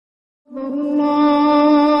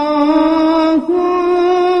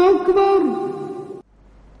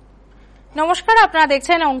নমস্কার, আপনারা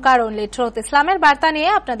দেখছেন ওঙ্কার অনলি ট্রুথ। ইসলামের বার্তা নিয়ে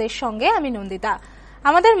আপনাদের সঙ্গে আমি নন্দিতা।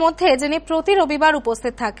 আমাদের মধ্যে যিনি প্রতি রবিবার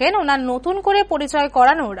উপস্থিত থাকেন, ওনার নতুন করে পরিচয়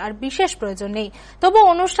করানোর আর বিশেষ প্রয়োজন নেই। তবু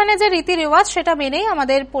অনুষ্ঠানে যে রীতি রেওয়াজ সেটা মেনেই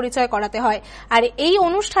আমাদের পরিচয় করাতে হয়। আর এই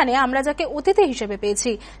অনুষ্ঠানে আমরা যাকে অতিথি হিসেবে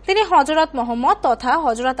পেয়েছি, তিনি হযরত মোহাম্মদ তথা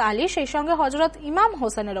হযরত আলী, সেই সঙ্গে হযরত ইমাম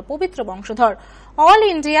হোসেনেরও পবিত্র বংশধর, অল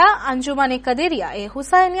ইন্ডিয়া আঞ্জুমানে কাদেরিয়া এ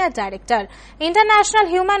Husainia director, international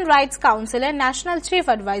human rights কাউন্সিলের ন্যাশনাল চিফ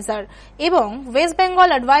অ্যাডভাইজার এবং ওয়েস্ট বেঙ্গল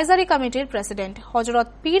অ্যাডভাইজারি কমিটির প্রেসিডেন্ট, হযরত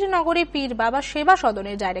পীর নগরী পীর বাবা সেবা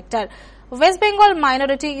সদনের director, West Bengal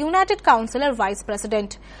minority United কাউন্সিলের ভাইস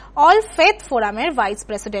প্রেসিডেন্ট, অল ফেথ ফোরামের vice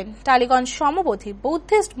president, Tollygunge সমবধি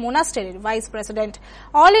Buddhist মোনাস্টারির vice president,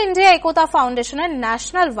 all India একতা ফাউন্ডেশনের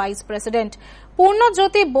ন্যাশনাল ভাইস প্রেসিডেন্ট,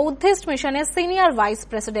 পূর্ণজ্যোতি বৌদ্ধিস্ট মিশনের সিনিয়র ভাইস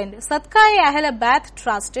প্রেসিডেন্ট, সদকায়ে আহলে ব্যাথ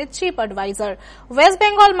ট্রাস্টের chief adviser, West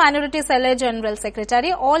Bengal minority সেলের general secretary,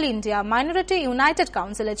 all India minority United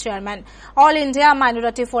কাউন্সিলের chairman, all India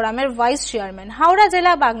minority ফোরামের vice chairman, Howrah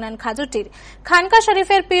জেলা বাগনান খাজুটির খানকা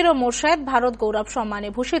শরীফের পীর ও মুর্শেদ, ভারত গৌরব সম্মানে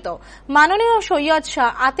ভূষিত মাননীয় সৈয়দ শাহ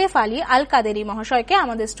আতেফ আলী আল কাদেরি মহাশয়কে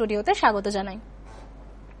আমাদের স্টুডিওতে স্বাগত জানাই।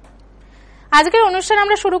 আজকের অনুষ্ঠান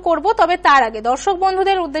আমরা শুরু করব, তবে তার আগে দর্শক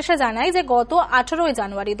বন্ধুদের উদ্দেশ্যে জানাই যে গত 18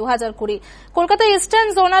 জানুয়ারি 2020 কলকাতা ইস্টার্ন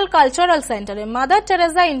জোনাল কালচারাল সেন্টারে মাদার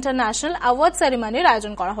টেরেসা ইন্টারন্যাশনাল অ্যাওয়ার্ড সেরিমনির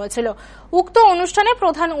আয়োজন করা হয়েছিল। উক্ত অনুষ্ঠানে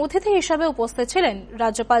প্রধান অতিথি হিসেবে উপস্থিত ছিলেন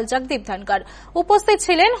রাজ্যপাল জগদীপ ধনকর, উপস্থিত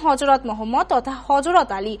ছিলেন হযরত মোহাম্মদ তথা হযরত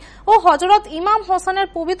আলী ও হযরত ইমাম হোসেনের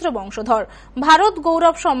পবিত্র বংশধর, ভারত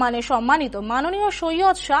গৌরব সম্মানে সম্মানিত মাননীয়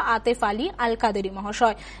সৈয়দ শাহ আতেফ আলী আল কাদেরি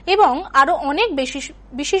মহাশয় এবং আরো অনেক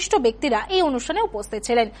বিশিষ্ট ব্যক্তিরা এই অনুষ্ঠানে উপস্থিত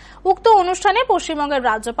ছিলেন। উক্ত অনুষ্ঠানে পশ্চিমবঙ্গের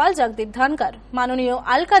রাজ্যপাল জগদীপ ধনকর মাননীয়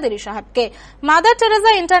আল কাদেরি সাহেবকে মাদার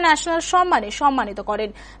টেরেসা ইন্টারন্যাশনাল সম্মানে সম্মানিত করেন।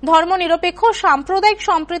 ধর্মনিরপেক্ষ সাম্প্রদায়িক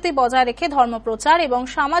সম্প্রীতি বজায় রেখে ধর্মপ্রচার এবং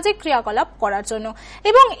সামাজিক ক্রিয়াকলাপ করার জন্য।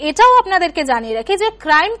 এবং এটাও আপনাদেরকে জানিয়ে রাখি যে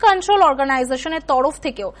ক্রাইম কন্ট্রোল অর্গানাইজেশনের তরফ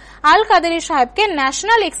থেকেও আল কাদেরি সাহেবকে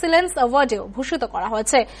ন্যাশনাল এক্সিলেন্স অ্যাওয়ার্ডেও ভূষিত করা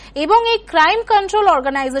হয়েছে এবং এই ক্রাইম কন্ট্রোল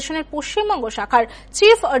অর্গানাইজেশনের পশ্চিমবঙ্গ শাখার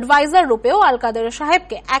চিফ অ্যাডভাইজার রূপেও আল কাদেরি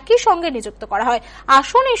সাহেবকে একই সঙ্গে নিযুক্ত করা হয়।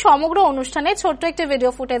 আসুন এই সমগ্র অনুষ্ঠানে ছোট্ট একটি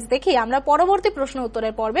ভিডিও ফুটেজ দেখি আমরা পরবর্তী প্রশ্ন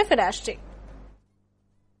উত্তরের পর্বে ফিরে আসছি।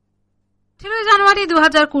 18 জানুয়ারি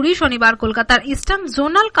 2020 শনিবার কলকাতার ইস্টার্ন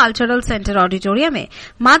জোনাল কালচারাল সেন্টার অডিটোরিয়ামে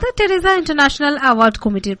মাদার টেরেসা ইন্টারন্যাশনাল অ্যাওয়ার্ড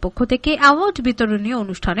কমিটির পক্ষ থেকে অ্যাওয়ার্ড বিতরণী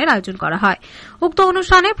অনুষ্ঠানের আয়োজন করা হয়। উক্ত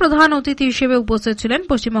অনুষ্ঠানে প্রধান অতিথি হিসেবে উপস্থিত ছিলেন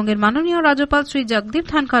পশ্চিমবঙ্গের মাননীয় রাজ্যপাল শ্রী জগদীপ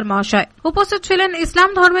ধনকর মহাশয়। উপস্থিত ছিলেন ইসলাম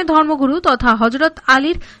ধর্মের ধর্মগুরু তথা হযরত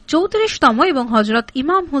আলীর 34তম এবং হযরত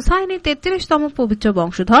ইমাম হুসাইনের 33তম পবিত্র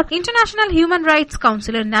বংশধর, ইন্টারন্যাশনাল হিউম্যান রাইটস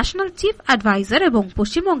কাউন্সিলের ন্যাশনাল চিফ অ্যাডভাইজার এবং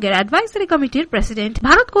পশ্চিমবঙ্গের অ্যাডভাইজারি কমিটির প্রেসিডেন্ট,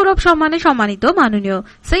 ভারত গৌরব সম্মানে সম্মানিত মাননীয়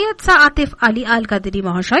সৈয়দ শা আতেফ আলী আল কাদেরি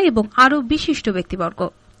মহাশয় এবং আরো বিশিষ্ট ব্যক্তিবর্গ।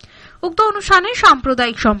 উক্ত অনুষ্ঠানে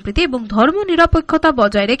সাম্প্রদায়িক সম্প্রীতি এবং ধর্ম নিরপেক্ষতা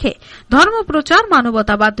বজায় রেখে ধর্মপ্রচার,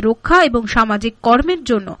 মানবতাবাদ রক্ষা এবং সামাজিক কর্মের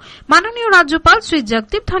জন্য মাননীয় রাজ্যপাল শ্রী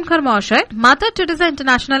জগদীপ ধনকর মহাশয় মাদার টেরেসা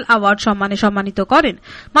ইন্টারন্যাশনাল অ্যাওয়ার্ড সম্মানে সম্মানিত করেন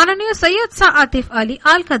মাননীয় সৈয়দ শা আতেফ আলী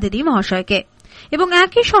আল কাদেরি মহাশয়কে এবং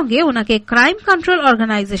একই সঙ্গে ওনাকে ক্রাইম কন্ট্রোল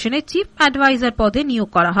অর্গানাইজেশনের চিফ অ্যাডভাইজার পদে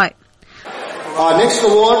নিয়োগ করা হয়। Our next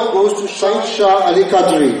award goes to Syed Sha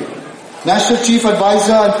Atef, National Chief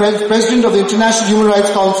Advisor and President of the International Human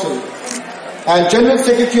Rights Council and General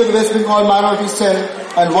Secretary of the West Bengal Minority Cell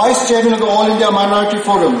and Vice Chairman of the All India Minority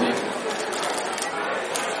Forum.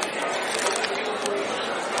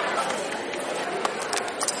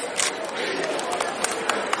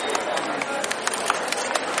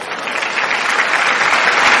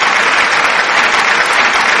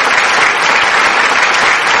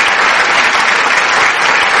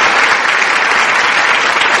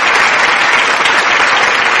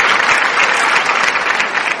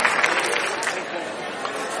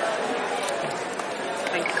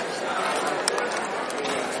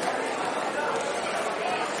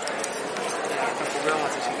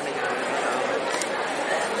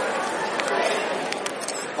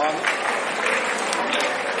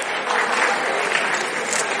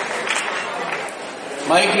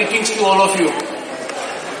 My greetings to all of you.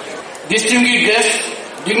 Distinguished guests,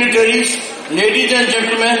 dignitaries, ladies and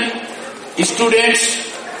gentlemen, students,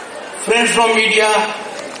 friends from media,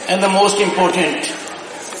 and the most important,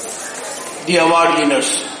 the award winners.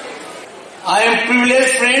 I am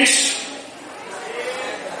privileged, friends.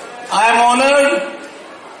 I am honored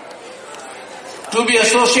to be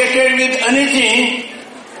associated with anything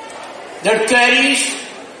that carries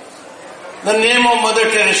the name of Mother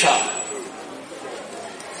Teresa.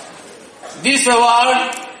 This award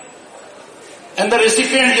and the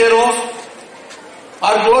recipient thereof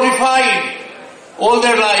are glorified all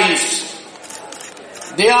their lives.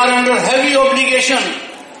 They are under heavy obligation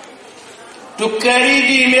to carry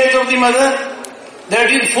the image of the mother that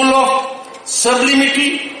is full of sublimity,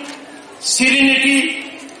 serenity,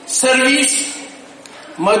 service.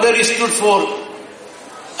 Mother stood for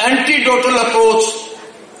antidotal approach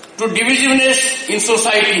to divisiveness in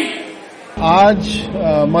society. আজ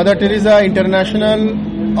mother Teresa international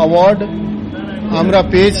award আমরা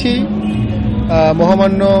পেয়েছি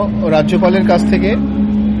মহামান্য রাজ্যপালের কাছ থেকে।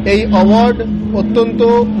 এই award অত্যন্ত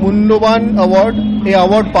মূল্যবান অ্যাওয়ার্ড। এই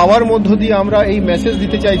অ্যাওয়ার্ড পাওয়ার মধ্য দিয়ে আমরা এই মেসেজ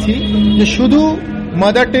দিতে চাইছি যে শুধু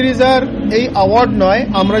মাদার টেরেসার এই অ্যাওয়ার্ড নয়,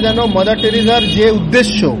 আমরা যেন মাদার টেরেসার যে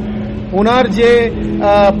উদ্দেশ্য, ওনার যে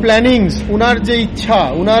প্ল্যানিংস, ওনার যে ইচ্ছা,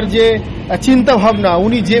 ওনার যে চিন্তা ভাবনা,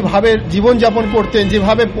 উনি যেভাবে জীবনযাপন করতেন,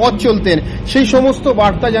 যেভাবে পথ চলতেন, সেই সমস্ত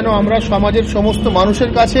বার্তা যেন আমরা সমাজের সমস্ত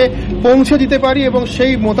মানুষের কাছে পৌঁছে দিতে পারি এবং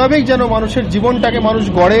সেই মোতাবেক যেন মানুষের জীবনটাকে মানুষ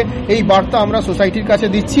গড়ে, এই বার্তা আমরা সোসাইটির কাছে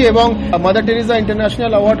দিচ্ছি। এবং মাদার টেরেসা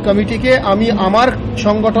ইন্টারন্যাশনাল অ্যাওয়ার্ড কমিটিকে আমি আমার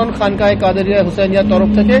সংগঠন খানকায়ে কাদেরিয়া হুসাইনিয়ার তরফ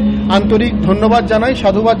থেকে আন্তরিক ধন্যবাদ জানাই,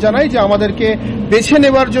 সাধুবাদ জানাই যে আমাদেরকে বেছে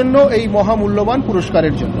নেবার জন্য এই মহামূল্যবান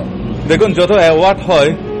পুরস্কারের জন্য। দেখুন, যত অ্যাওয়ার্ড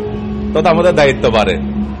হয় তত আমাদের দায়িত্ব বাড়ে।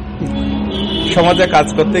 সমাজে কাজ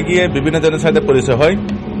করতে গিয়ে বিভিন্ন জনের সাথে পরিচয় হয়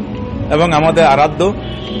এবং আমাদের আরাধ্য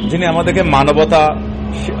যিনি আমাদেরকে মানবতা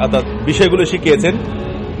অর্থাৎ বিষয়গুলো শিখিয়েছেন,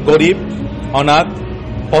 গরিব, অনাথ,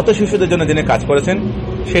 পথ শিশুদের জন্য যিনি কাজ করেছেন,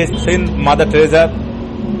 সেই মাদার টেরেসার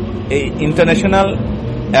এই ইন্টারন্যাশনাল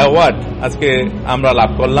অ্যাওয়ার্ড আজকে আমরা লাভ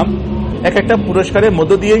করলাম। একটা পুরস্কারের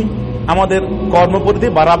মধ্য দিয়েই আমাদের কর্মপরিধি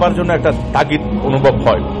বাড়াবার জন্য একটা তাগিদ অনুভব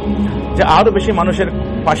হয় যে আরো বেশি মানুষের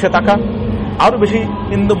পাশে থাকা, আরো বেশি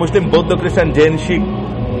হিন্দু, মুসলিম, বৌদ্ধ, খ্রিস্টান, জৈন, শিখ,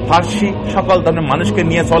 ফার্সি সকল ধরনের মানুষকে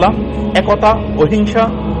নিয়ে চলা, একতা, অহিংসা,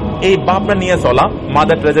 এই ভাবনা নিয়ে চলা,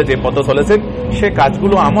 মাদার টেরেসা যে পথ চলেছেন সে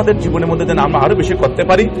কাজগুলো আমাদের জীবনের মধ্যে যেন আমরা আরো বেশি করতে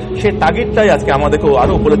পারি, সেই তাগিদটাই আজকে আমাদেরকে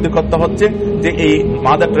আরো উপলব্ধি করতে হচ্ছে যে এই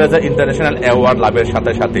মাদার টেরেসা ইন্টারন্যাশনাল অ্যাওয়ার্ড লাভের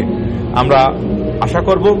সাথে সাথে আমরা আশা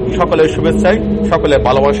করব সকলের শুভেচ্ছায়, সকলের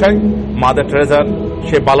ভালোবাসায় মাদার টেরেসার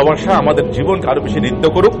সে ভালোবাসা আমাদের জীবনকে আরো বেশি ঋদ্ধ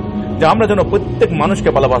করুক, যে আমরা যেন প্রত্যেক মানুষকে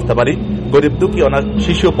ভালোবাসতে পারি, গরিব, দুঃখী, অনাথ,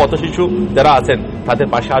 শিশু, পথ শিশু যারা আছেন তাদের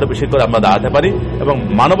পাশে আরো বেশি করে আমরা দাঁড়াতে পারি এবং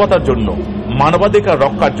মানবতার জন্য, মানবাধিকার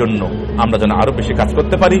রক্ষার জন্য আমরা যেন আরো বেশি কাজ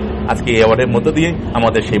করতে পারি। আজকে এই অ্যাওয়ার্ডের মধ্য দিয়ে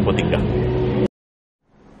আমাদের সেই প্রতিজ্ঞা।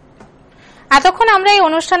 এতক্ষণ আমরা এই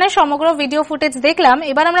অনুষ্ঠানের সমগ্র ভিডিও ফুটেজ দেখলাম।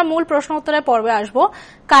 এবার আমরা মূল প্রশ্ন উত্তরের পর্বে আসব।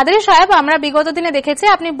 কাদেরি সাহেব, আমরা বিগত দিনে দেখেছি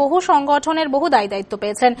আপনি বহু সংগঠনের বহু দায়িত্ব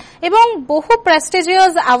পেয়েছেন এবং বহু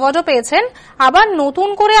প্রেস্টিজিয়াস অ্যাওয়ার্ডও পেয়েছেন। আবার নতুন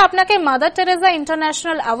করে আপনাকে মাদার টেরেসা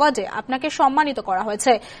ইন্টারন্যাশনাল অ্যাওয়ার্ডে আপনাকে সম্মানিত করা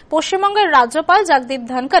হয়েছে পশ্চিমবঙ্গের রাজ্যপাল জগদীপ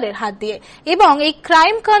ধনকরের হাত দিয়ে, এবং এই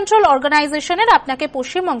ক্রাইম কন্ট্রোল অর্গানাইজেশনের আপনাকে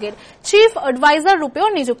পশ্চিমবঙ্গের চিফ অ্যাডভাইজার রূপেও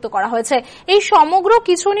নিযুক্ত করা হয়েছে। এই সমগ্র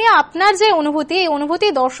কিছু নিয়ে আপনার যে অনুভূতি, এই অনুভূতি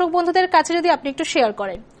দর্শক বন্ধুদের কাছে যদি আপনি একটু শেয়ার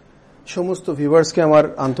করেন। সমস্ত ভিউয়ার্সকে আমার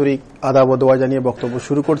আন্তরিক আদাব ও দোয়া জানিয়ে বক্তব্য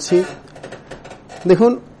শুরু করছি।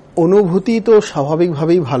 দেখুন, অনুভূতি তো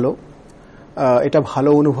স্বাভাবিকভাবেই ভালো, এটা ভালো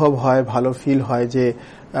অনুভব হয়, ভালো ফিল হয় যে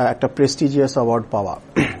একটা প্রেস্টিজিয়াস অ্যাওয়ার্ড পাওয়া।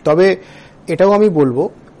 তবে এটাও আমি বলবো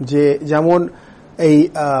যে যেমন এই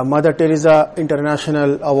মাদার টেরেসা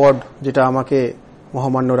ইন্টারন্যাশনাল অ্যাওয়ার্ড যেটা আমাকে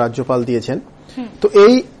মহামান্য রাজ্যপাল দিয়েছেন, তো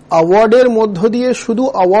এই অ্যাওয়ার্ডের মধ্য দিয়ে শুধু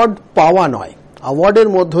অ্যাওয়ার্ড পাওয়া নয়, অ্যাওয়ার্ডের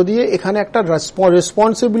মধ্য দিয়ে এখানে একটা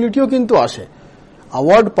রেসপন্সিবিলিটিও কিন্তু আসে।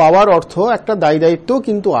 অ্যাওয়ার্ড পাওয়ার অর্থ একটা দায়িত্ব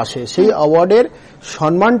কিন্তু আসে, সেই অ্যাওয়ার্ডের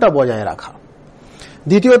সম্মানটা বজায় রাখা।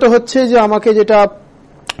 দ্বিতীয়ত হচ্ছে যে আমাকে যেটা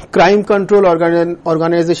ক্রাইম কন্ট্রোল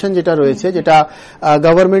অর্গানাইজেশন যেটা রয়েছে, যেটা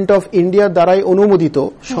গভর্নমেন্ট অফ ইন্ডিয়ার দ্বারাই অনুমোদিত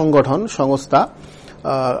সংগঠন, সংস্থা,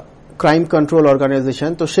 ক্রাইম কন্ট্রোল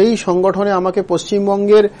অর্গানাইজেশন, তো সেই সংগঠনে আমাকে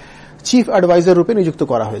পশ্চিমবঙ্গের চিফ অ্যাডভাইজার রূপে নিযুক্ত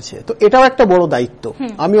করা হয়েছে। তো এটাও একটা বড় দায়িত্ব।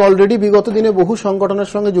 আমি অলরেডি বিগত দিনে বহু সংগঠনের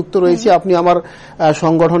সঙ্গে যুক্ত রয়েছি। আপনি আমার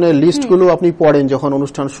সংগঠনের লিস্টগুলো আপনি পড়েন যখন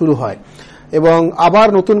অনুষ্ঠান শুরু হয়, এবং আবার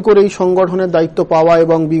নতুন করে এই সংগঠনের দায়িত্ব পাওয়া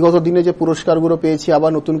এবং বিগত দিনে যে পুরস্কারগুলো পেয়েছি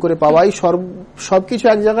আবার নতুন করে পাওয়াই সবকিছু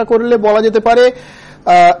এক জায়গা করলে বলা যেতে পারে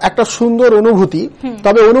একটা সুন্দর অনুভূতি।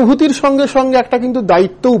 তবে অনুভূতির সঙ্গে সঙ্গে একটা কিন্তু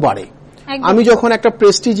দায়িত্বও বাড়ে। আমি যখন একটা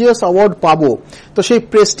প্রেস্টিজিয়াস অ্যাওয়ার্ড পাবো, তো সেই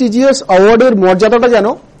প্রেস্টিজিয়াস অ্যাওয়ার্ডের মর্যাদাটা যেন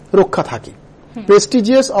রক্ষা থাকে,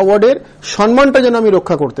 প্রেস্টিজিয়াস অ্যাওয়ার্ডের সম্মানটা যেন আমি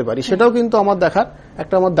রক্ষা করতে পারি, সেটাও কিন্তু আমার দেখার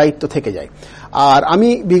একটা আমার দায়িত্ব থেকে যায়। আর আমি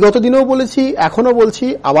বিগত দিনেও বলেছি, এখনো বলছি,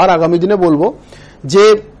 আবার আগামী দিনে বলবো যে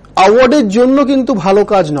অ্যাওয়ার্ডের জন্য কিন্তু ভালো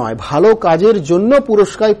কাজ নয়, ভালো কাজের জন্য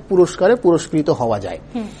পুরস্কারে পুরস্কৃত হওয়া যায়।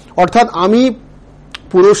 অর্থাৎ আমি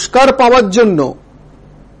পুরস্কার পাওয়ার জন্য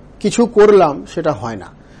কিছু করলাম সেটা হয় না,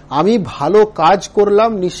 আমি ভালো কাজ করলাম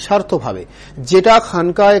নিঃস্বার্থভাবে, যেটা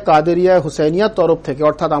খানকায় কাদেরিয়া হুসাইনিয়ার তরফ থেকে,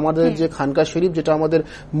 অর্থাৎ আমাদের যে খানকা শরীফ যেটা আমাদের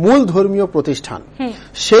মূল ধর্মীয় প্রতিষ্ঠান,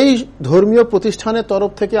 সেই ধর্মীয় প্রতিষ্ঠানের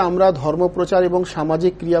তরফ থেকে আমরা ধর্মপ্রচার এবং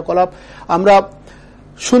সামাজিক ক্রিয়াকলাপ আমরা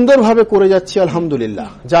সুন্দরভাবে করে যাচ্ছি আলহামদুলিল্লাহ।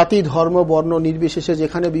 জাতি ধর্ম বর্ণ নির্বিশেষে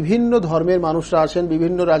যেখানে বিভিন্ন ধর্মের মানুষরা আসেন,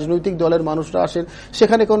 বিভিন্ন রাজনৈতিক দলের মানুষরা আসেন,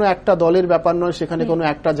 সেখানে কোনো একটা দলের ব্যাপার নয়, সেখানে কোনো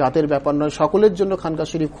একটা জাতের ব্যাপার নয়, সকলের জন্য খানকা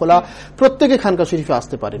শরীফ খোলা, প্রত্যেকে খানকা শরীফে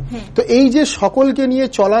আসতে পারেন। তো এই যে সকলকে নিয়ে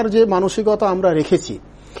চলার যে মানসিকতা আমরা রেখেছি,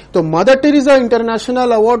 তো mother Teresa international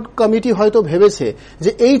award committee হয়তো ভেবেছে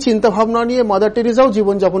যে এই চিন্তাভাবনা নিয়ে মাদার টেরিজাও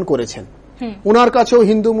জীবনযাপন করেছেন। উনার কাছেও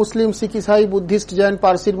হিন্দু মুসলিম শিখ ইসাই বুদ্ধিস্ট জৈন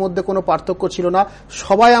পার্সির মধ্যে কোনো পার্থক্য ছিল না,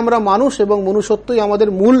 সবাই আমরা মানুষ এবং মনুষ্যত্বই আমাদের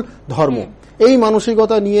মূল ধর্ম। এই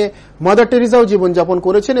মানসিকতা নিয়ে মাদার টেরিজাও জীবনযাপন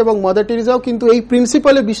করেছেন এবং মাদার টেরিজাও কিন্তু এই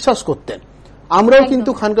প্রিন্সিপালে বিশ্বাস করতেন। আমরাও কিন্তু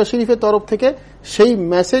খানকা শরীফের তরফ থেকে সেই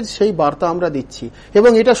মেসেজ, সেই বার্তা আমরা দিচ্ছি।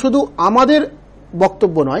 এবং এটা শুধু আমাদের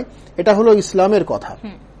বক্তব্য নয়, এটা হলো ইসলামের কথা।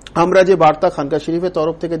 আমরা যে বার্তা খানকা শরীফের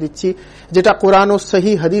তরফ থেকে দিচ্ছি, যেটা কোরআন ও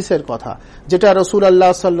সহি হাদিসের কথা, যেটা রসুল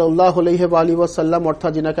আল্লাহ সাল্লাল্লাহু আলাইহি ওয়াসাল্লাম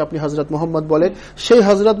অর্থাৎ যিনাকে আপনি হযরত মুহাম্মদ বলেন, সেই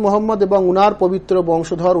হযরত মুহাম্মদ এবং উনার পবিত্র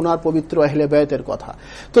বংশধর, উনার পবিত্র আহলে বাইতের কথা।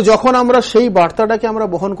 তো যখন আমরা সেই বার্তাটাকে আমরা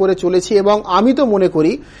বহন করে চলেছি, এবং আমি তো মনে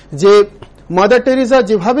করি যে মাদার টেরিজা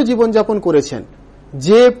যেভাবে জীবনযাপন করেছেন,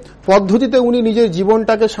 যে পদ্ধতিতে উনি নিজের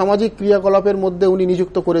জীবনটাকে সামাজিক ক্রিয়াকলাপের মধ্যে উনি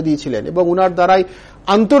নিযুক্ত করে দিয়েছিলেন, এবং উনার দ্বারাই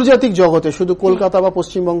আন্তর্জাতিক জগতে, শুধু কলকাতা বা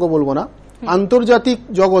পশ্চিমবঙ্গ বলবো না, আন্তর্জাতিক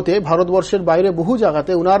জগতে ভারতবর্ষের বাইরে বহু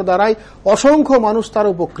জায়গাতে উনার দ্বারাই অসংখ্য মানুষ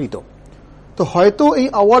তার উপকৃত। তো হয়তো এই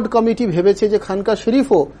অ্যাওয়ার্ড কমিটি ভেবেছে যে খানকা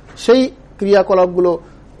শরীফও সেই ক্রিয়াকলাপগুলো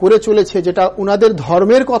করে চলেছে যেটা উনাদের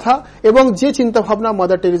ধর্মের কথা এবং যে চিন্তাভাবনা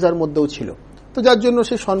মাদার টেরিজার মধ্যেও ছিল। তো যার জন্য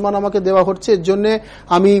সেই সম্মান আমাকে দেওয়া হচ্ছে, এর জন্য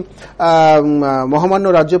আমি মহামান্য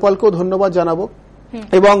রাজ্যপালকেও ধন্যবাদ জানাবো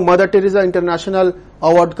এবং মাদার টেরিজা ইন্টারন্যাশনাল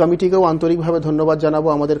অ্যাওয়ার্ড কমিটিকেও আন্তরিকভাবে ধন্যবাদ জানাবো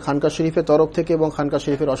আমাদের খানকা শরীফের তরফ থেকে এবং খানকা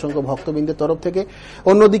শরীফের অসংখ্য ভক্তবৃন্দের তরফ থেকে।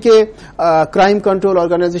 অন্যদিকে ক্রাইম কন্ট্রোল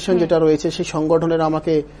অর্গানাইজেশন যেটা রয়েছে, সেই সংগঠনের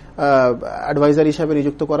আমাকে অ্যাডভাইজার হিসাবে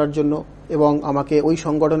নিযুক্ত করার জন্য, এবং আমাকে ওই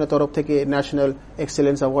সংগঠনের তরফ থেকে ন্যাশনাল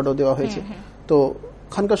এক্সেলেন্স অ্যাওয়ার্ডও দেওয়া হয়েছে। তো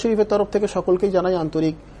খানকা শরীফের তরফ থেকে সকলকেই জানাই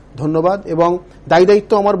আন্তরিক ধন্যবাদ। এবং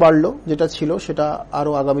দায়িত্ব আমার বাড়লো, যেটা ছিল সেটা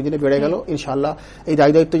আরো আগামী দিনে বেড়ে গেল। ইনশাআল্লাহ এই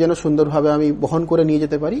দায়িত্ব যেন সুন্দরভাবে আমি বহন করে নিয়ে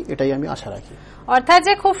যেতে পারি, এটাই আমি আশা রাখি। অর্থাৎ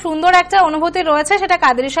যে খুব সুন্দর একটা অনুভূতি রয়েছে, সেটা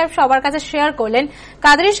কাদেরি সাহেব সবার কাছে শেয়ার করলেন।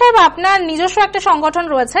 কাদেরি সাহেব, আপনার নিজস্ব একটা সংগঠন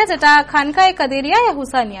রয়েছে যেটা খানকায়ে কাদেরিয়া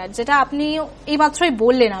হুসাইনিয়ার, যেটা আপনি এইমাত্রই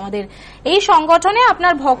বললেন আমাদের। এই সংগঠনে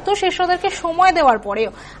আপনার ভক্ত শিষ্যদেরকে সময় দেওয়ার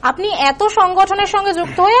পরেও আপনি এত সংগঠনের সঙ্গে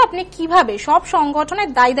যুক্ত হয়ে আপনি কিভাবে সব সংগঠনের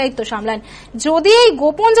দায়িত্ব সামলান? যদি এই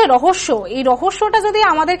গোপন যে রহস্য, এই রহস্যটা যদি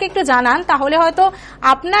আমাদেরকে একটু জানান, তাহলে হয়তো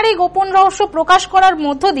আপনার এই গোপন রহস্য প্রকাশ করার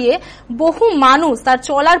মধ্য দিয়ে বহু মানুষ তার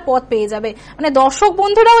চলার পথ পেয়ে যাবে। মানে দর্শক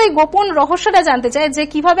বন্ধুরাও এই গোপন রহস্যটা জানতে চায় যে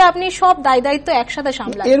কিভাবে আপনি সব দায়িত্ব একসাথে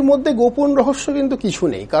সামলান। এর মধ্যে গোপন রহস্য কিন্তু কিছু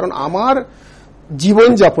নেই, কারণ আমার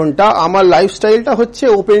জীবনযাপনটা, আমার লাইফস্টাইলটা হচ্ছে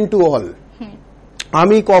ওপেন টু অল।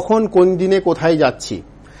 আমি কখন কোন দিনে কোথায় যাচ্ছি,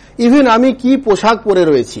 ইভেন আমি কি পোশাক পরে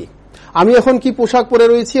রয়েছি, আমি এখন কি পোশাক পরে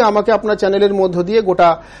রয়েছি, আমাকে আপনার চ্যানেলের মধ্য দিয়ে গোটা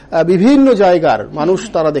বিভিন্ন জায়গার মানুষ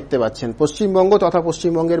তারা দেখতে পাচ্ছেন। পশ্চিমবঙ্গ তথা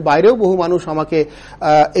পশ্চিমবঙ্গের বাইরেও বহু মানুষ আমাকে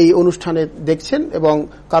এই অনুষ্ঠানে দেখছেন, এবং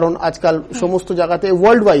কারণ আজকাল সমস্ত জায়গাতে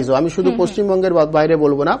ওয়ার্ল্ড ওয়াইজও, আমি শুধু পশ্চিমবঙ্গের বাইরে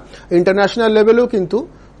বলবো না, ইন্টারন্যাশনাল লেভেলেও কিন্তু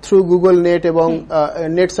থ্রু গুগল নেট এবং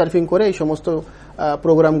নেট সার্ফিং করে এই সমস্ত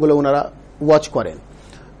প্রোগ্রামগুলো ওনারা ওয়াচ করেন।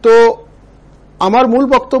 তো আমার মূল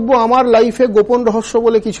বক্তব্য, আমার লাইফে গোপন রহস্য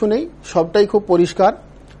বলে কিছু নেই, সবটাই খুব পরিষ্কার।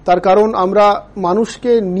 তার কারণ আমরা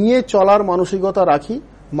মানুষকে নিয়ে চলার মানসিকতা রাখি।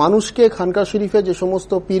 মানুষকে খানকা শরীফে যে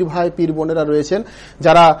সমস্ত পীর ভাই পীর বোনেরা রয়েছেন,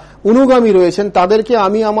 যারা অনুগামী রয়েছেন, তাদেরকে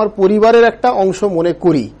আমি আমার পরিবারের একটা অংশ মনে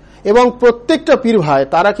করি, এবং প্রত্যেকটা পীর ভাই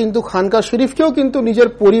তারা কিন্তু খানকা শরীফকেও কিন্তু নিজের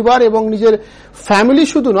পরিবার এবং নিজের ফ্যামিলি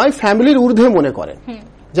শুধু নয়, ফ্যামিলির ঊর্ধ্বে মনে করেন।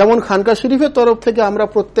 যেমন খানকা শরীফের তরফ থেকে আমরা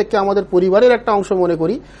প্রত্যেককে আমাদের পরিবারের একটা অংশ মনে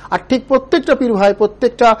করি, আর ঠিক প্রত্যেকটা পীর ভাই,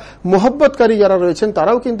 প্রত্যেকটা মোহব্বতকারী যারা রয়েছেন,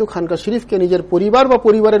 তারাও কিন্তু খানকা শরীফকে নিজের পরিবার বা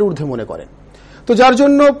পরিবারের ঊর্ধ্বে মনে করেন। তো যার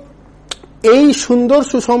জন্য এই সুন্দর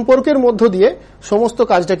সুসম্পর্কের মধ্য দিয়ে সমস্ত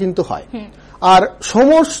কাজটা কিন্তু হয়। আর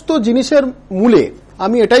সমস্ত জিনিসের মূলে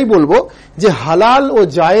আমি এটাই বলবো যে হালাল ও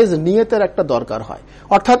জায়েজ নিয়তের একটা দরকার হয়।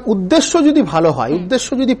 অর্থাৎ উদ্দেশ্য যদি ভালো হয়, উদ্দেশ্য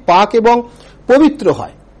যদি পাক এবং পবিত্র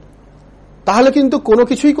হয়, তাহলে কিন্তু কোনো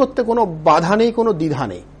কিছুই করতে কোনো বাধা নেই, কোনো দ্বিধা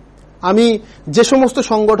নেই। আমি যে সমস্ত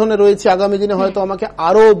সংগঠনে রয়েছে, আগামী দিনে হয়তো আমাকে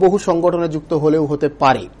আরো বহু সংগঠনে যুক্ত হলেও হতে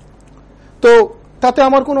পারে, তো তাতে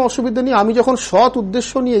আমার কোনো অসুবিধা নেই। আমি যখন সৎ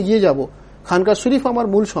উদ্দেশ্য নিয়ে এগিয়ে যাব, খানকা শরীফ আমার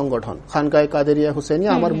মূল সংগঠন, খানকায়ে কাদেরিয়া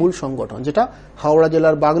হুসেনিয়া আমার মূল সংগঠন, যেটা হাওড়া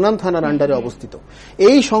জেলার বাগনান থানার আন্ডারে অবস্থিত।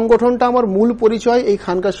 এই সংগঠনটা আমার মূল পরিচয়, এই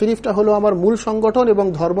খানকা শরীফটা হলো আমার মূল সংগঠন এবং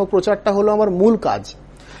ধর্ম প্রচারটা হলো আমার মূল কাজ।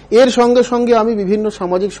 এর সঙ্গে সঙ্গে আমি বিভিন্ন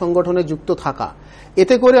সামাজিক সংগঠনে যুক্ত থাকা,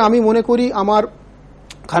 এতে করে আমি মনে করি আমার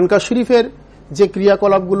খানকা শরীফের যে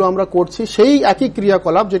ক্রিয়াকলাপগুলো আমরা করছি সেই একই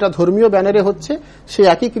ক্রিয়াকলাপ যেটা ধর্মীয় ব্যানারে হচ্ছে, সেই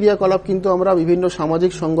একই ক্রিয়াকলাপ কিন্তু আমরা বিভিন্ন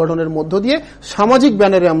সামাজিক সংগঠনের মধ্য দিয়ে সামাজিক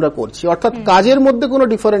ব্যানারে আমরা করছি। অর্থাৎ কাজের মধ্যে কোনো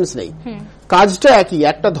ডিফারেন্স নেই, কাজটা একই,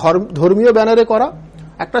 একটা ধর্মীয় ব্যানারে করা,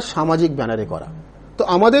 একটা সামাজিক ব্যানারে করা। তো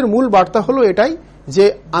আমাদের মূল বার্তা হলো এটাই যে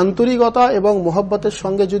আন্তরিকতা এবং মোহাব্বতের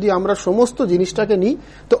সঙ্গে যদি আমরা সমস্ত জিনিসটাকে নিই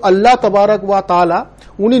তো আল্লাহ তাবারাক ওয়া তাআলা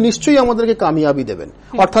উনি নিশ্চয়ই আমাদেরকে কামিয়াবি দেবেন।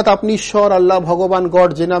 অর্থাৎ আপনি ঈশ্বর, আল্লাহ, ভগবান, গড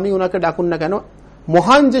যে নামই ওনাকে ডাকুন না কেন,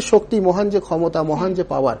 মহান যে শক্তি, মহান যে ক্ষমতা, মহান যে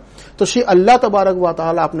পাওয়ার, তো সেই আল্লাহ তাবারাক ওয়া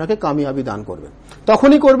তাআলা আপনাকে কামিয়াবি দান করবেন।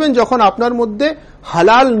 তখনই করবেন যখন আপনার মধ্যে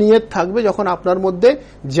হালাল নিয়ত থাকবে, যখন আপনার মধ্যে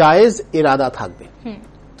জায়েজ ইরাদা থাকবে।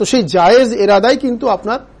 তো সেই জায়েজ ইরাদাই কিন্তু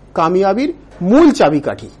আপনার কামিয়াবির মূল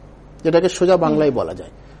চাবিকাঠি, যেটাকে সোজা বাংলায় বলা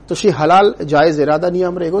যায়। তো সেই হালাল জায়েজ ইরাদা নিয়ে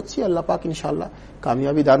আমরা এগোচ্ছি, আল্লাহ পাক ইনশাআল্লাহ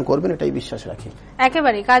কামিয়াবি দান করবেন, এটাই বিশ্বাস রাখি।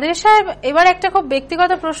 একেবারে কাদের সাহেব, এবার একটা খুব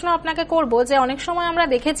ব্যক্তিগত প্রশ্ন আপনাকে করব যে অনেক সময় আমরা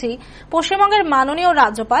দেখেছি পশ্চিমবঙ্গের মাননীয়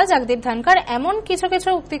রাজ্যপাল জগদীপ ধনখড় এমন কিছু কিছু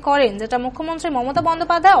উক্তি করেন যেটা মুখ্যমন্ত্রী মমতা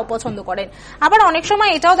বন্দ্যোপাধ্যায় অপছন্দ করেন। আবার অনেক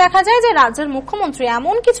সময় এটাও দেখা যায় যে রাজ্যের মুখ্যমন্ত্রী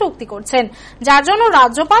এমন কিছু উক্তি করছেন যার জন্য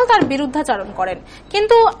রাজ্যপাল তার বিরুদ্ধাচরণ করেন।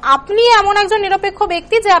 কিন্তু আপনি এমন একজন নিরপেক্ষ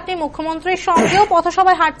ব্যক্তি যে আপনি মুখ্যমন্ত্রীর সঙ্গেও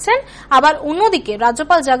পথসভায় হাঁটছেন, আবার অন্যদিকে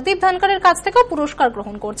রাজ্যপাল জগদীপ ধনখড়ের কাছ থেকেও পুরস্কার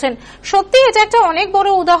গ্রহণ করছেন। সত্যি এটা একটা অনেক বড়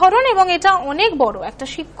উদাহরণ এবং এটা অনেক বড় একটা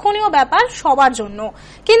শিক্ষণীয় ব্যাপার সবার জন্য।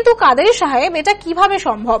 কিন্তু কাদেরি সাহেব, এটা কিভাবে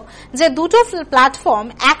সম্ভব যে দুটো প্ল্যাটফর্ম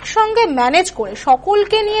একসঙ্গে ম্যানেজ করে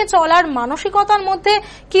সকলকে নিয়ে চলার মানসিকতার মধ্যে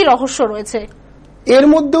কি রহস্য রয়েছে? এর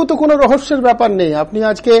মধ্যেও তো কোনো রহস্যের ব্যাপার নেই। আপনি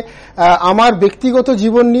আজকে আমার ব্যক্তিগত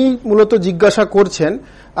জীবন নিয়ে মূলত জিজ্ঞাসা করছেন।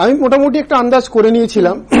 আমি মোটামুটি একটা আন্দাজ করে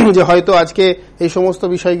নিয়েছিলাম যে হয়তো আজকে এই সমস্ত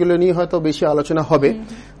বিষয়গুলো নিয়ে হয়তো বেশি আলোচনা হবে।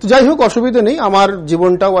 তো যাই হোক, অসুবিধা নেই। আমার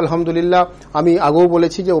জীবনটাও আলহামদুলিল্লাহ, আমি আগেও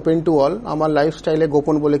বলেছি যে ওপেন টু অল, আমার লাইফস্টাইলে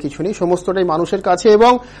গোপন বলে কিছু নেই, সমস্তটাই মানুষের কাছে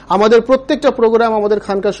এবং আমাদের প্রত্যেকটা প্রোগ্রাম আমাদের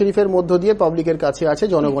খানকা শরীফের মধ্য দিয়ে পাবলিকের কাছে আছে,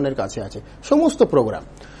 জনগণের কাছে আছে সমস্ত প্রোগ্রাম।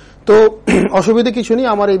 তো অসুবিধা কিছু নেই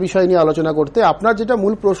আমার এই বিষয় নিয়ে আলোচনা করতে। আপনার যেটা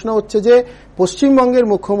মূল প্রশ্ন হচ্ছে যে পশ্চিমবঙ্গের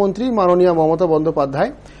মুখ্যমন্ত্রী মাননীয় মমতা বন্দ্যোপাধ্যায়,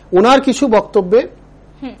 ওনার কিছু বক্তব্যে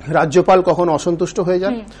রাজ্যপাল কখন অসন্তুষ্ট হয়ে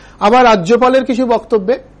যান, আবার রাজ্যপালের কিছু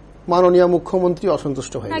বক্তব্যে মাননীয় মুখ্যমন্ত্রী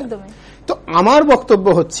অসন্তুষ্ট হয়ে যান। তো আমার বক্তব্য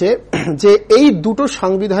হচ্ছে যে এই দুটো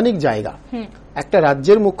সাংবিধানিক জায়গা, একটা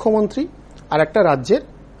রাজ্যের মুখ্যমন্ত্রী আর একটা রাজ্যের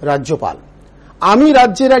রাজ্যপাল। আমি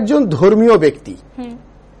রাজ্যের একজন ধর্মীয় ব্যক্তি,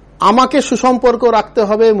 আমাকে সুসম্পর্ক রাখতে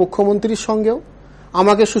হবে মুখ্যমন্ত্রীর সঙ্গেও,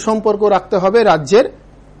 আমাকে সুসম্পর্ক রাখতে হবে রাজ্যের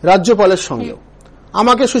রাজ্যপালের সঙ্গেও,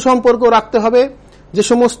 আমাকে সুসম্পর্ক রাখতে হবে যে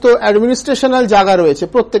সমস্ত অ্যাডমিনিস্ট্রেশনাল জায়গা রয়েছে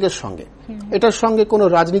প্রত্যেকের সঙ্গে। এটার সঙ্গে কোনো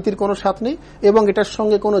রাজনীতির কোনো সাথ নেই এবং এটার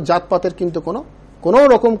সঙ্গে কোনো জাতপাতের কিন্তু কোনো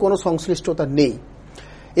রকম কোনো সংশ্লিষ্টতা নেই।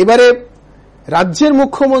 এবারে রাজ্যের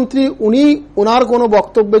মুখ্যমন্ত্রী উনি ওনার কোনো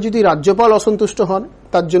বক্তব্যে যদি রাজ্যপাল অসন্তুষ্ট হন,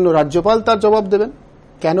 তার জন্য রাজ্যপাল তার জবাব দেবেন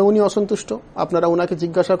কেন উনি অসন্তুষ্ট, আপনারা ওনাকে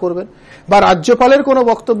জিজ্ঞাসা করবেন। বা রাজ্যপালের কোনো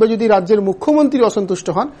বক্তব্যে যদি রাজ্যের মুখ্যমন্ত্রী অসন্তুষ্ট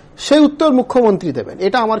হন, সেই উত্তর মুখ্যমন্ত্রী দেবেন।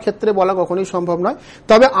 এটা আমার ক্ষেত্রে বলা কখনোই সম্ভব নয়।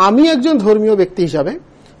 তবে আমি একজন ধর্মীয় ব্যক্তি হিসাবে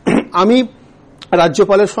আমি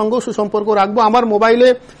রাজ্যপালের সঙ্গে সুসম্পর্ক রাখবো। আমার মোবাইলে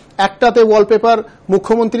একটাতে ওয়ালপেপার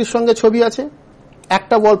মুখ্যমন্ত্রীর সঙ্গে ছবি আছে,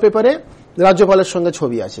 একটা ওয়ালপেপারে রাজ্যপালের সঙ্গে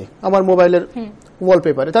ছবি আছে আমার মোবাইলের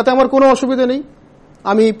ওয়ালপেপারে, তাতে আমার কোনো অসুবিধা নেই।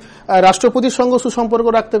 আমি রাষ্ট্রপতির সঙ্গে সুসম্পর্ক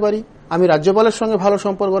রাখতে পারি, আমি রাজ্যপালের সঙ্গে ভালো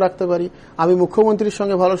সম্পর্ক রাখতে পারি, আমি মুখ্যমন্ত্রীর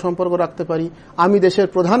সঙ্গে ভালো সম্পর্ক রাখতে পারি, আমি দেশের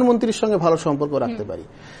প্রধানমন্ত্রীর সঙ্গে ভালো সম্পর্ক রাখতে পারি।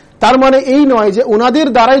 তার মানে এই নয় যে ওনাদের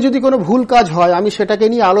দ্বারাই যদি কোনো ভুল কাজ হয় আমি সেটাকে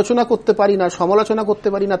নিয়ে আলোচনা করতে পারি না, সমালোচনা করতে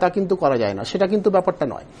পারি না, তা কিন্তু করা যায় না। সেটা কিন্তু ব্যাপারটা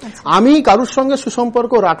নয়। আমি কারুর সঙ্গে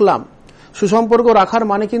সুসম্পর্ক রাখলাম, সুসম্পর্ক রাখার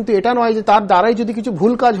মানে কিন্তু এটা নয় যে তার দ্বারাই যদি কিছু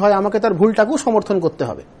ভুল কাজ হয় আমাকে তার ভুলটাকেও সমর্থন করতে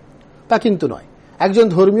হবে, তা কিন্তু নয়। একজন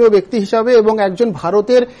ধর্মীয় ব্যক্তি হিসাবে এবং একজন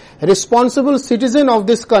ভারতের responsible citizen of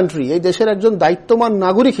this country, এই দেশের একজন দায়িত্ববান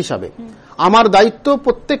নাগরিক হিসাবে আমার দায়িত্ব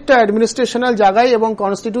প্রত্যেকটা অ্যাডমিনিস্ট্রেশনাল জায়গায় এবং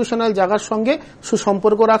কনস্টিটিউশনাল জায়গার সঙ্গে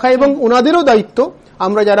সুসম্পর্ক রাখা, এবং ওনাদেরও দায়িত্ব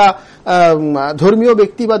আমরা যারা ধর্মীয়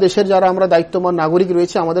ব্যক্তি বা দেশের যারা আমরা দায়িত্ববান নাগরিক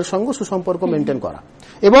রয়েছে আমাদের সঙ্গে সুসম্পর্ক মেনটেন করা।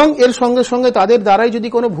 এবং এর সঙ্গে সঙ্গে তাদের দ্বারাই যদি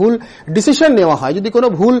কোনো ভুল ডিসিশন নেওয়া হয়, যদি কোনো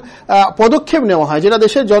ভুল পদক্ষেপ নেওয়া হয় যেটা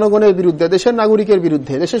দেশের জনগণের বিরুদ্ধে, দেশের নাগরিকের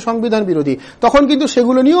বিরুদ্ধে, দেশের সংবিধান বিরোধী, তখন কিন্তু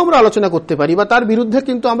সেগুলো নিয়েও আমরা আলোচনা করতে পারি বা তার বিরুদ্ধে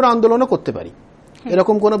কিন্তু আমরা আন্দোলনও করতে পারি।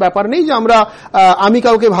 এরকম কোনো ব্যাপার নেই যে আমি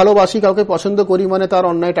কাউকে ভালোবাসি, কাউকে পছন্দ করি মানে তার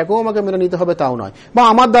অন্যায়টাকেও আমাকে মেনে নিতে হবে, তাও নয়। বা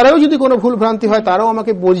আমার দ্বারাও যদি কোনো ভুল ভ্রান্তি হয় তারাও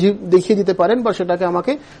আমাকে দেখিয়ে দিতে পারেন বা সেটাকে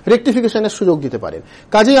আমাকে রেকটিফিকেশনের সুযোগ দিতে পারেন।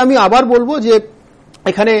 কাজেই আমি আবার বলবো যে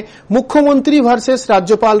এখানে মুখ্যমন্ত্রী ভার্সেস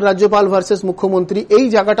রাজ্যপাল, রাজ্যপাল ভার্সেস মুখ্যমন্ত্রী, এই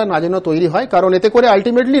জায়গাটা না যেন তৈরি হয়, কারণ এতে করে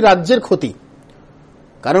আলটিমেটলি রাজ্যের ক্ষতি।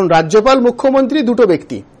 কারণ রাজ্যপাল মুখ্যমন্ত্রী দুটো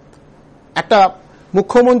ব্যক্তি, একটা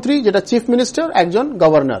মুখ্যমন্ত্রী যেটা চিফ মিনিস্টার, একজন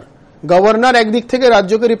গভর্নর। গভর্নর একদিক থেকে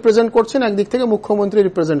রাজ্যকে রিপ্রেজেন্ট করছেন, একদিক থেকে মুখ্যমন্ত্রী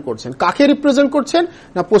রিপ্রেজেন্ট করছেন। কাকে রিপ্রেজেন্ট করছেন?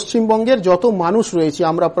 না পশ্চিমবঙ্গের যত মানুষ রয়েছে,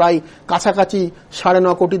 আমরা প্রায় কাছাকাছি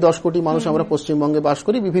 9.5 কোটি 10 কোটি মানুষ আমরা পশ্চিমবঙ্গে বাস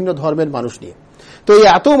করি, বিভিন্ন ধর্মের মানুষ নিয়ে। তো এই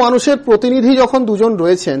এত মানুষের প্রতিনিধি যখন দুজন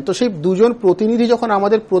রয়েছেন, তো সেই দুজন প্রতিনিধি যখন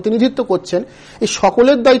আমাদের প্রতিনিধিত্ব করছেন, এই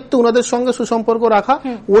সকলের দায়িত্ব ওনাদের সঙ্গে সুসম্পর্ক রাখা,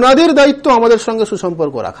 ওনাদের দায়িত্ব আমাদের সঙ্গে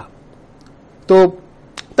সুসম্পর্ক রাখা। তো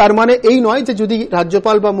তার মানে এই নয় যে যদি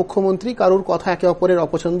রাজ্যপাল বা মুখ্যমন্ত্রী কারোর কথা একে অপরের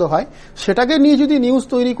অপছন্দ হয়, সেটাকে নিয়ে যদি নিউজ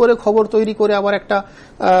তৈরি করে, খবর তৈরি করে আবার একটা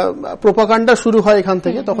প্রোপাগান্ডা শুরু হয় এখান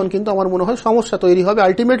থেকে, তখন কিন্তু আমার মনে হয় সমস্যা তৈরি হবে।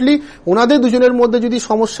 আলটিমেটলি ওনাদের দুজনের মধ্যে যদি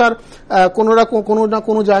সমস্যার কোনো না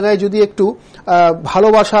কোনো জায়গায় যদি একটু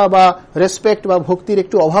ভালোবাসা বা রেসপেক্ট বা ভক্তির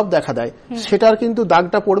একটু অভাব দেখা দেয়, সেটার কিন্তু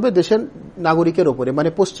দাগটা পড়বে দেশের নাগরিকের ওপরে, মানে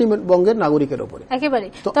পশ্চিমবঙ্গের নাগরিকের ওপরে। একেবারে।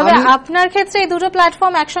 তবে আপনার ক্ষেত্রে এই দুটো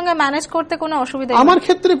প্ল্যাটফর্ম একসঙ্গে ম্যানেজ করতে কোনো অসুবিধা? আমার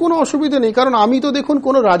ক্ষেত্রে কোনো অসুবিধা নেই, কারণ আমি তো দেখুন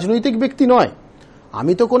কোনো রাজনৈতিক ব্যক্তি নয়।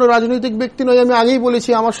 আমি আগেই বলেছি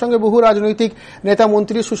আমার সঙ্গে বহু রাজনৈতিক নেতা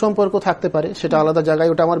মন্ত্রীর সুসম্পর্ক থাকতে পারে, সেটা আলাদা জায়গায়,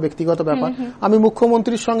 ওটা আমার ব্যক্তিগত ব্যাপার। আমি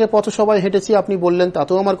মুখ্যমন্ত্রীর সঙ্গে পথসভায় হেঁটেছি, আপনি বললেন,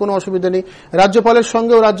 তাতেও আমার কোনো অসুবিধা নেই। রাজ্যপালের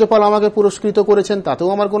সঙ্গেও রাজ্যপাল আমাকে পুরস্কৃত করেছেন, তাতেও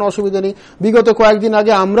আমার কোনো অসুবিধা নেই। বিগত কয়েকদিন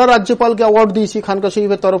আগে আমরা রাজ্যপালকে অ্যাওয়ার্ড দিয়েছি খানকা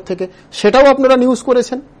শরীফের তরফ থেকে, সেটাও আপনারা নিউজ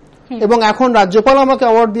করেছেন। এবং এখন রাজ্যপাল আমাকে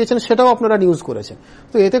অ্যাওয়ার্ড দিয়েছেন, সেটাও আপনারা নিউজ করেছেন।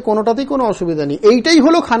 তো এতে কোনোটাতেই কোনো অসুবিধা নেই। এইটাই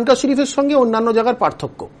হলো খানকা শরীফের সঙ্গে অন্যান্য জায়গার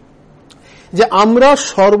পার্থক্য, যে আমরা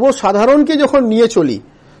সর্বসাধারণকে যখন নিয়ে চলি,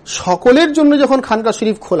 সকলের জন্য যখন খানকা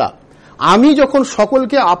শরীফ খোলা, আমি যখন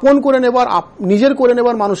সকলকে আপন করে নেবার, নিজের করে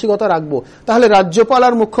নেবার মানসিকতা রাখবো, তাহলে রাজ্যপাল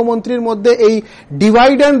আর মুখ্যমন্ত্রীর মধ্যে এই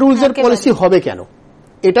ডিভাইড অ্যান্ড রুলস এর পলিসি হবে কেন?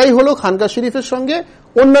 এটাই হলো খানকা শরীফের সঙ্গে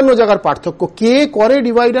অন্যান্য জায়গার পার্থক্য। কে করে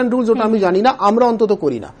ডিভাইড অ্যান্ড রুলস ওটা আমি জানি না, আমরা অন্তত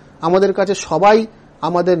করি না। আমাদের কাছে সবাই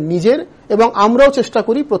আমাদের নিজের, এবং আমরাও চেষ্টা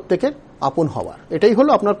করি প্রত্যেকের আপন হওয়ার। এটাই হলো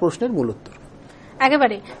আপনার প্রশ্নের মূল উত্তর।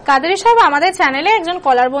 একেবারে। কাদেরি সাহেব, আমাদের চ্যানেলে একজন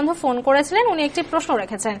কলার বন্ধু ফোন করেছিলেন, উনি একটি প্রশ্ন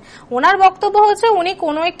রেখেছেন। ওনার বক্তব্য হচ্ছে উনি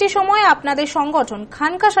কোনো একটি সময় আপনাদের সংগঠন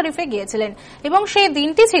খানকা শরীফে গিয়েছিলেন এবং সেই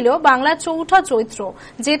দিনটি ছিল বাংলার 4ঠা চৈত্র,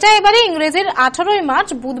 যেটা এবারে ইংরেজির 18ই মার্চ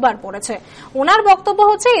বুধবার পড়েছে। ওনার বক্তব্য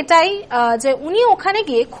হচ্ছে এটাই যে উনি ওখানে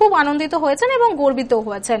গিয়ে খুব আনন্দিত হয়েছেন এবং গর্বিত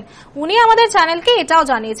হয়েছেন। উনি আমাদের চ্যানেলকে এটাও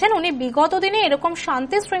জানিয়েছেন উনি বিগত দিনে এরকম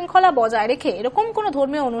শান্তি শৃঙ্খলা বজায় রেখে এরকম কোন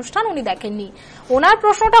ধর্মীয় অনুষ্ঠান উনি দেখেননি। ওনার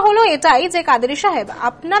প্রশ্নটা হলো এটাই যে কাদেরি সাহেব,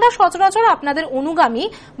 আপনারা সচরাচর আপনাদের অনুগামী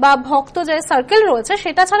বা ভক্ত যে সার্কেল রয়েছে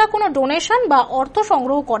সেটা ছাড়া কোনো ডোনেশন বা অর্থ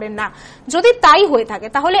সংগ্রহ করেন না। যদি তাই হয়ে থাকে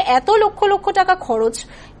তাহলে এত লক্ষ লক্ষ টাকা খরচ,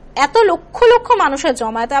 এত লক্ষ লক্ষ মানুষের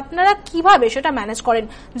জমায়েতে আপনারা কিভাবে সেটা ম্যানেজ করেন?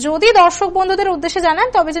 যদি দর্শক বন্ধুদের উদ্দেশ্যে জানান,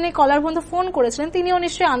 তবে যিনি কলার বন্ধু ফোন করেছিলেন তিনিও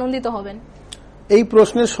নিশ্চয়ই আনন্দিত হবেন। এই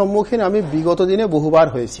প্রশ্নের সম্মুখীন আমি বিগত দিনে বহুবার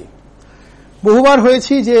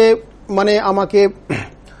হয়েছি যে মানে আমাকে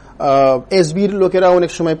এসবির লোকেরা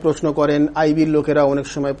অনেক সময় প্রশ্ন করেন, আইবির লোকেরা অনেক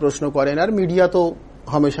সময় প্রশ্ন করেন, আর মিডিয়া তো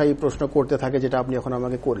হামেশাই প্রশ্ন করতে থাকে, যেটা আপনি এখন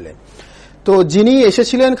আমাকে করলেন। তো যিনি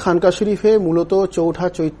এসেছিলেন খানকা শরীফে মূলত 4ঠা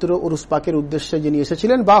চৈত্র উরুস পাকের উদ্দেশ্যে যিনি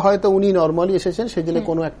এসেছিলেন, বা হয়তো উনি নর্মালি এসেছেন, সেদিনে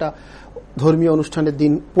কোনো একটা ধর্মীয় অনুষ্ঠানের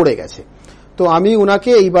দিন পড়ে গেছে। তো আমি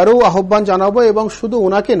ওনাকে এইবারও আহ্বান জানাবো, এবং শুধু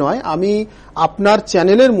ওনাকে নয়, আমি আপনার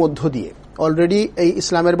চ্যানেলের মধ্য দিয়ে অলরেডি এই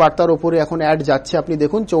ইসলামের বার্তার ওপরে এখন অ্যাড যাচ্ছে, আপনি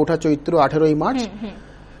দেখুন 4ঠা চৈত্র 18ই মার্চ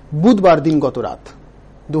বুধবার দিন, গত রাত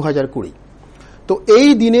 2020। তো এই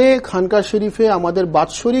দিনে খানকা শরীফে আমাদের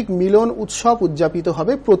বাৎসরিক মিলন উৎসব উদযাপিত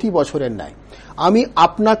হবে প্রতি বছরের ন্যায়। আমি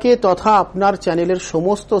আপনাকে তথা আপনার চ্যানেলের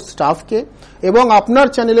সমস্ত স্টাফকে এবং আপনার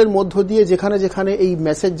চ্যানেলের মধ্য দিয়ে যেখানে যেখানে এই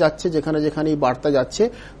মেসেজ যাচ্ছে, যেখানে যেখানে এই বার্তা যাচ্ছে,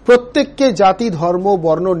 প্রত্যেককে জাতি ধর্ম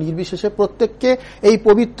বর্ণ নির্বিশেষে প্রত্যেককে এই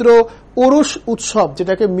পবিত্র উরুস উৎসব,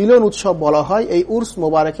 যেটাকে মিলন উৎসব বলা হয়, এই উরস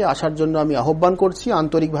মোবারকে আসার জন্য আমি আহ্বান করছি,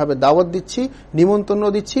 আন্তরিকভাবে দাওয়াত দিচ্ছি, নিমন্ত্রণ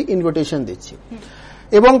দিচ্ছি, ইনভিটেশন দিচ্ছি।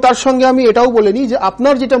 এবং তার সঙ্গে আমি এটাও বলে নিই যে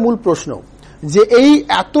আপনার যেটা মূল প্রশ্ন, যে এই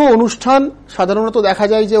এত অনুষ্ঠান সাধারণত দেখা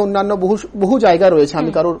যায় যে অন্যান্য বহু জায়গা রয়েছে,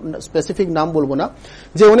 আমি কারোর স্পেসিফিক নাম বলবো না,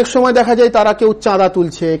 যে অনেক সময় দেখা যায় তারা কেউ চাঁদা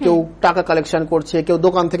তুলছে, কেউ টাকা কালেকশন করছে, কেউ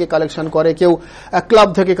দোকান থেকে কালেকশন করে, কেউ ক্লাব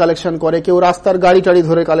থেকে কালেকশন করে, কেউ রাস্তার গাড়ি টাড়ি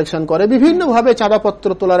ধরে কালেকশন করে, বিভিন্নভাবে চাঁদাপত্র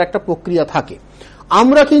তোলার একটা প্রক্রিয়া থাকে।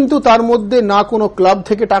 আমরা কিন্তু তার মধ্যে না কোনো ক্লাব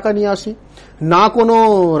থেকে টাকা নিয়ে আসি, না কোনো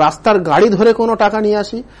রাস্তার গাড়ি ধরে কোনো টাকা নিয়ে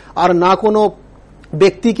আসি, আর না কোনো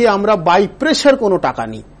ব্যক্তিকে আমরা বাই প্রেশার কোনো টাকা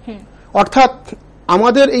নিই। অর্থাৎ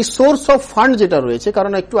আমাদের এই সোর্স অফ ফান্ড যেটা রয়েছে,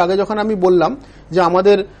 কারণ একটু আগে যখন আমি বললাম যে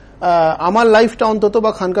আমার লাইফটা অন্তত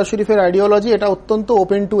বা খানকা শরীফের আইডিওলজি এটা অত্যন্ত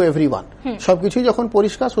ওপেন টু এভরিওয়ান, সবকিছুই যখন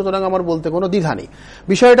পরিষ্কার, সুতরাং আমার বলতে কোনো দ্বিধা নেই।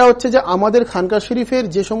 বিষয়টা হচ্ছে যে আমাদের খানকা শরীফের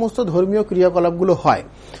যে সমস্ত ধর্মীয় ক্রিয়াকলাপগুলো হয়,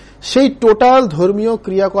 সেই টোটাল ধর্মীয়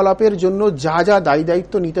ক্রিয়াকলাপের জন্য যা যা দায়ী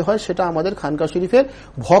দায়িত্ব নিতে হয় সেটা আমাদের খানকা শরীফের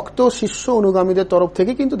ভক্ত শিষ্য অনুগামীদের তরফ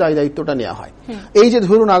থেকে কিন্তু দায়ী দায়িত্বটা নেওয়া হয়। এই যে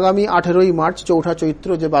ধরুন আগামী 18ই মার্চ চৌঠা চৈত্র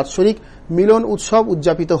যে বাৎসরিক মিলন উৎসব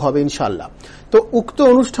উদযাপিত হবে ইনশাআল্লাহ, তো উক্ত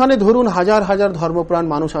অনুষ্ঠানে ধরুন হাজার হাজার ধর্মপ্রাণ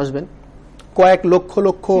মানুষ আসবেন, কয়েক লক্ষ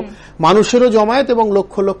লক্ষ মানুষেরও জমায়েত এবং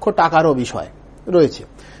লক্ষ লক্ষ টাকারও বিষয় রয়েছে।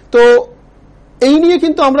 তো এই নিয়ে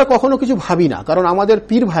কিন্তু আমরা কখনো কিছু ভাবি না, কারণ আমাদের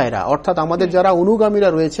পীর ভাইরা অর্থাৎ আমাদের যারা অনুগামীরা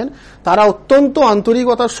রয়েছেন তারা অত্যন্ত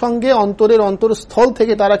আন্তরিকতার সঙ্গে অন্তরের অন্তরস্থল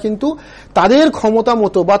থেকে তারা কিন্তু তাদের ক্ষমতা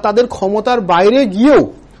মতো বা তাদের ক্ষমতার বাইরে গিয়েও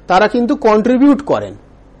তারা কিন্তু কন্ট্রিবিউট করেন,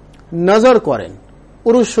 নজর করেন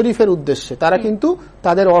উরুস শরীফের উদ্দেশ্যে, তারা কিন্তু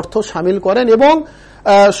তাদের অর্থ শামিল করেন এবং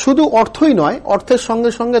শুধু অর্থই নয়, অর্থের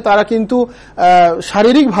সঙ্গে সঙ্গে তারা কিন্তু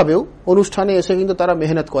শারীরিকভাবেও অনুষ্ঠানে এসে কিন্তু তারা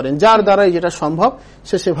মেহনত করেন, যার দ্বারাই যেটা সম্ভব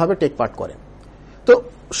সে সেভাবে টেক পার্ট করেন। তো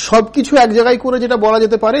সবকিছু এক জায়গায় করে যেটা বলা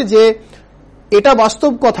যেতে পারে যে এটা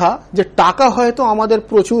বাস্তব কথা যে টাকা হয়তো আমাদের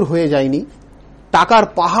প্রচুর হয়ে যায়নি, টাকার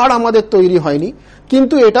পাহাড় আমাদের তৈরি হয়নি,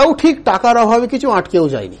 কিন্তু এটাও ঠিক টাকার অভাবে কিছু আটকেও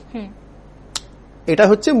যায়নি। এটা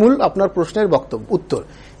হচ্ছে মূল আপনার প্রশ্নের বক্তব্য উত্তর,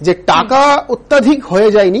 যে টাকা অত্যাধিক হয়ে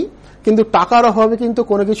যায়নি কিন্তু টাকার অভাবে কিন্তু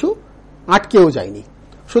কোনো কিছু আটকেও যায়নি।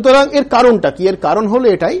 সুতরাং এর কারণটা কি? এর কারণ হলো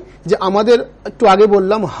এটাই যে আমাদের একটু আগে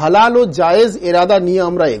বললাম হালাল ও জায়েজ এরাদা নিয়ে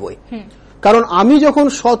আমরা এগোই। কারণ আমি যখন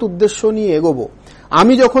সৎ উদ্দেশ্য নিয়ে এগোবো,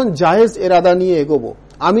 আমি যখন জায়েজ এরাদা নিয়ে এগোবো,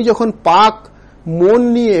 আমি যখন পাক মন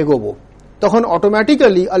নিয়ে এগোবো, তখন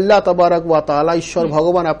অটোমেটিক্যালি আল্লাহ তাবারাক ওয়া তাআলা ঈশ্বর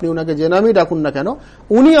ভগবান, আপনি উনাকে যে নামই ডাকুন না কেন,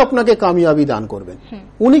 উনি আপনাকে কামিয়াবি দান করবেন,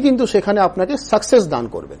 উনি কিন্তু সেখানে আপনাকে সাকসেস দান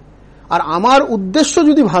করবেন। আর আমার উদ্দেশ্য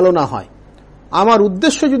যদি ভালো না হয়, আমার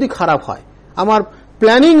উদ্দেশ্য যদি খারাপ হয়, আমার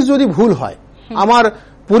প্ল্যানিং যদি ভুল হয়, আমার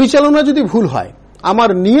পরিচালনা যদি ভুল হয়, আমার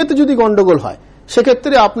নিয়ত যদি গন্ডগোল হয়,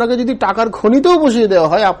 সেক্ষেত্রে আপনাকে যদি টাকার খনিতেও বসিয়ে দেওয়া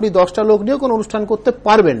হয়, আপনি 10টা লোক নিয়েও কোনো অনুষ্ঠান করতে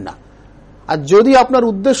পারবেন না। আর যদি আপনার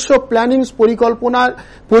উদ্দেশ্য প্ল্যানিং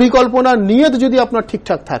পরিকল্পনা নিয়ত যদি আপনার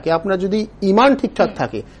ঠিকঠাক থাকে, আপনার যদি ঈমান ঠিকঠাক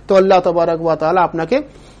থাকে, তো আল্লাহ তাবারাক ওয়া তাআলা আপনাকে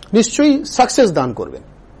নিশ্চয়ই সাকসেস দান করবেন।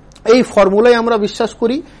 এই ফর্মুলায় আমরা বিশ্বাস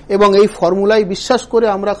করি এবং এই ফর্মুলায় বিশ্বাস করে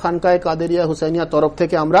আমরা খানকায়ে কাদেরিয়া হুসাইনিয়া তরফ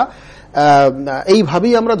থেকে আমরা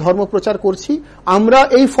এইভাবেই আমরা ধর্ম প্রচার করছি। আমরা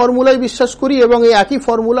এই ফর্মুলায় বিশ্বাস করি এবং এই একই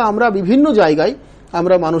ফর্মুলা আমরা বিভিন্ন জায়গায়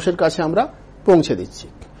আমরা মানুষের কাছে আমরা পৌঁছে দিচ্ছি।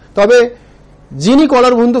 তবে যিনি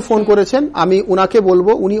কলার বন্ধু ফোন করেছেন, আমি উনাকে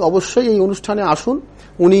বলবো উনি অবশ্যই এই অনুষ্ঠানে আসুন,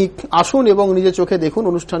 উনি আসুন এবং নিজে চোখে দেখুন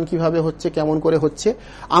অনুষ্ঠান কিভাবে হচ্ছে, কেমন করে হচ্ছে।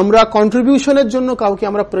 আমরা কন্ট্রিবিউশনের জন্য কাউকে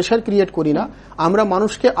আমরা প্রেশার ক্রিয়েট করি না, আমরা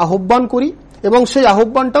মানুষকে আহ্বান করি এবং সেই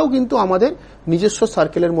আহ্বানটাও কিন্তু আমাদের নিজস্ব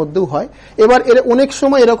সার্কেলের মধ্যেও হয়। এবার অনেক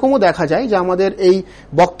সময় এরকমও দেখা যায় যে আমাদের এই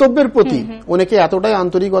বক্তব্যের প্রতি অনেকে এতটাই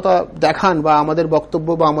আন্তরিকতা দেখান বা আমাদের বক্তব্য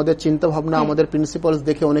বা আমাদের চিন্তা ভাবনা, আমাদের প্রিন্সিপালস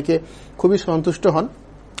দেখে অনেকে খুবই সন্তুষ্ট হন,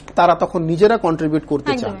 তারা তখন নিজেরা কন্ট্রিবিউট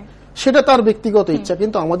করতে চান, সেটা তার ব্যক্তিগত ইচ্ছা,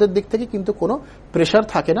 কিন্তু আমাদের দিক থেকে কিন্তু কোনো প্রেশার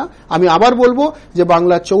থাকে না। আমি আবার বলবো যে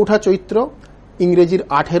বাংলা চৌঠা চৈত্র, ইংরেজির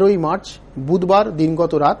 18ই মার্চ বুধবার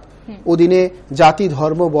দিনগত রাত, ওদিনে জাতি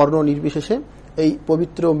ধর্ম বর্ণ নির্বিশেষে এই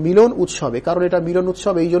পবিত্র মিলন উৎসবে, কারণ এটা মিলন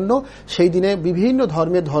উৎসব এই জন্য সেই দিনে বিভিন্ন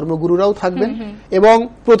ধর্মের ধর্মগুরুরাও থাকবেন এবং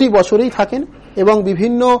প্রতি বছরেই থাকেন এবং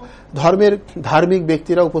বিভিন্ন ধর্মের ধার্মিক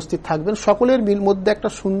ব্যক্তিরা উপস্থিত থাকবেন, সকলের মধ্যে একটা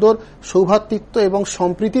সুন্দর সৌভ্রাতৃত্ব এবং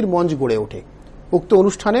সম্প্রীতির মঞ্চ গড়ে ওঠে। উক্ত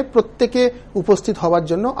অনুষ্ঠানে প্রত্যেকে উপস্থিত হওয়ার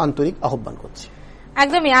জন্য আন্তরিক আহ্বান করছি।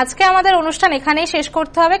 একদমই, আজকে আমাদের অনুষ্ঠান এখানেই শেষ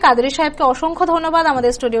করতে হবে। কাদেরী সাহেবকে অসংখ্য ধন্যবাদ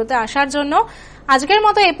আমাদের স্টুডিওতে আসার জন্য। আজকের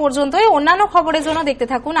মতো এই পর্যন্তই। অন্যান্য খবরের জন্য দেখতে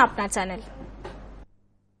থাকুন আপনার চ্যানেল।